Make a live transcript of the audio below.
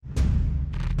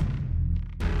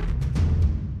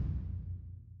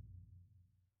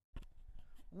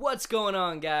What's going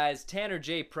on, guys? Tanner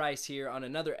J. Price here on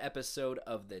another episode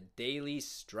of the Daily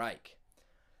Strike.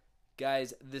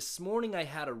 Guys, this morning I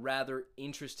had a rather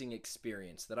interesting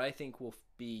experience that I think will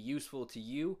be useful to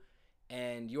you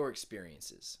and your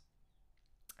experiences.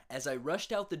 As I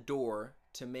rushed out the door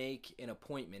to make an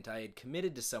appointment, I had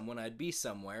committed to someone I'd be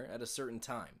somewhere at a certain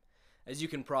time, as you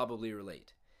can probably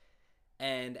relate.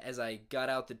 And as I got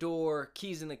out the door,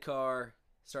 keys in the car,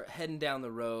 start heading down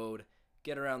the road,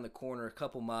 get around the corner a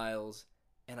couple miles,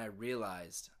 and I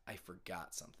realized I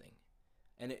forgot something.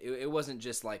 And it wasn't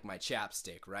just like my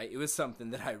chapstick, right? It was something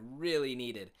that I really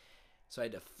needed. So I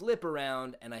had to flip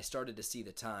around, and I started to see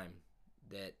the time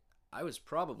that I was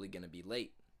probably going to be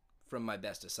late from my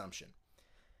best assumption.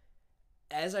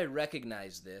 As I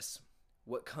recognized this,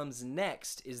 what comes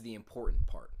next is the important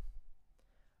part.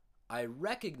 I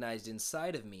recognized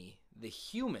inside of me the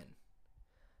human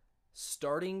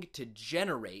starting to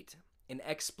generate an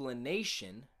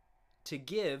explanation to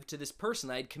give to this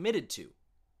person I had committed to.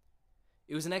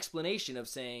 It was an explanation of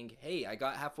saying, hey, I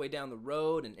got halfway down the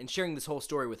road and sharing this whole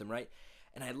story with him, right?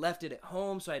 And I left it at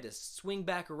home, so I had to swing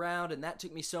back around, and that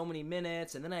took me so many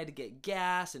minutes, and then I had to get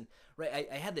gas, and right,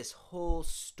 I had this whole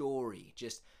story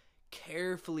just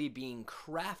carefully being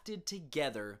crafted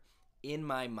together in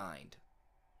my mind.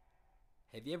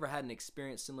 Have you ever had an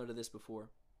experience similar to this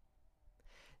before?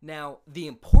 Now, the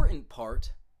important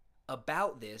part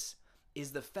about this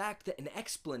is the fact that an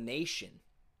explanation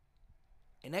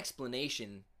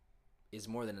is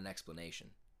more than an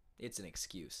explanation. It's an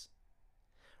excuse,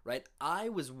 right? I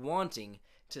was wanting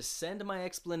to send my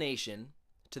explanation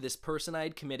to this person I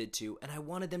had committed to, and I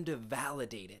wanted them to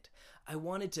validate it. I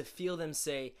wanted to feel them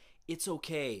say, it's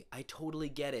okay, I totally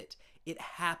get it. It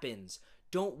happens.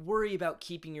 Don't worry about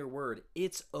keeping your word.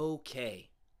 It's okay.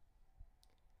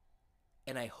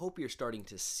 And I hope you're starting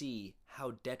to see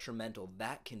how detrimental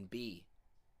that can be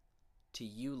to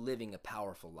you living a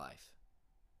powerful life.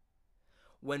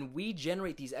 When we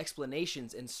generate these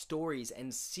explanations and stories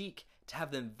and seek to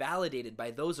have them validated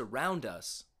by those around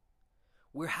us,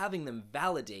 we're having them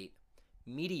validate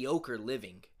mediocre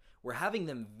living. We're having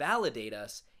them validate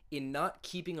us in not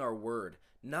keeping our word,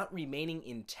 not remaining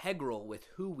integral with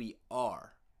who we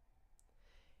are.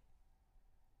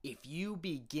 If you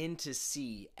begin to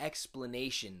see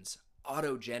explanations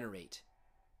auto-generate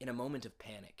in a moment of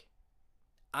panic,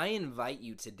 I invite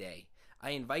you today,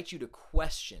 I invite you to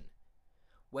question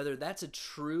whether that's a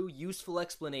true, useful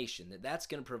explanation, that's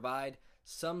going to provide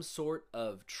some sort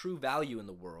of true value in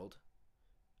the world,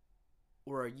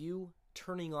 or are you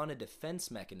turning on a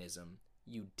defense mechanism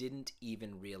you didn't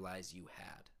even realize you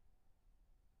had?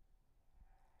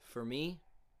 For me,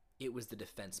 it was the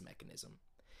defense mechanism.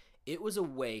 It was a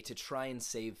way to try and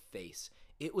save face.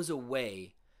 It was a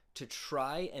way to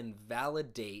try and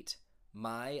validate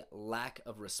my lack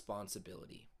of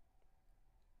responsibility.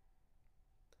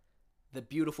 The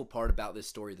beautiful part about this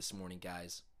story this morning,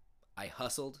 guys, I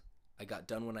hustled, I got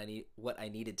done what I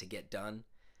needed to get done,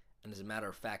 and as a matter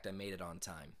of fact, I made it on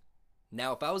time.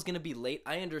 Now, if I was going to be late,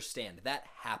 I understand. That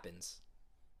happens.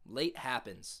 Late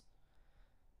happens.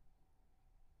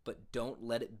 But don't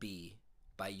let it be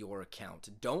by your account.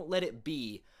 Don't let it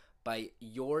be by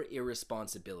your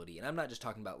irresponsibility. And I'm not just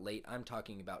talking about late, I'm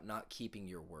talking about not keeping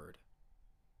your word.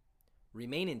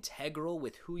 Remain integral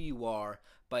with who you are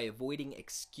by avoiding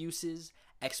excuses,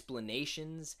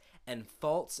 explanations, and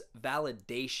false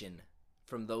validation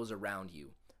from those around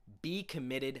you. Be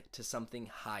committed to something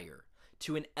higher,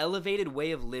 to an elevated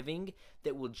way of living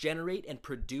that will generate and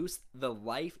produce the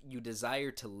life you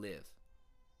desire to live.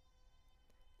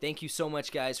 Thank you so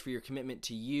much, guys, for your commitment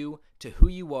to you, to who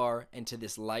you are, and to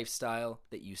this lifestyle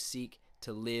that you seek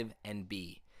to live and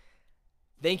be.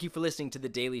 Thank you for listening to The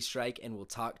Daily Strike, and we'll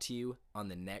talk to you on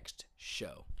the next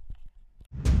show.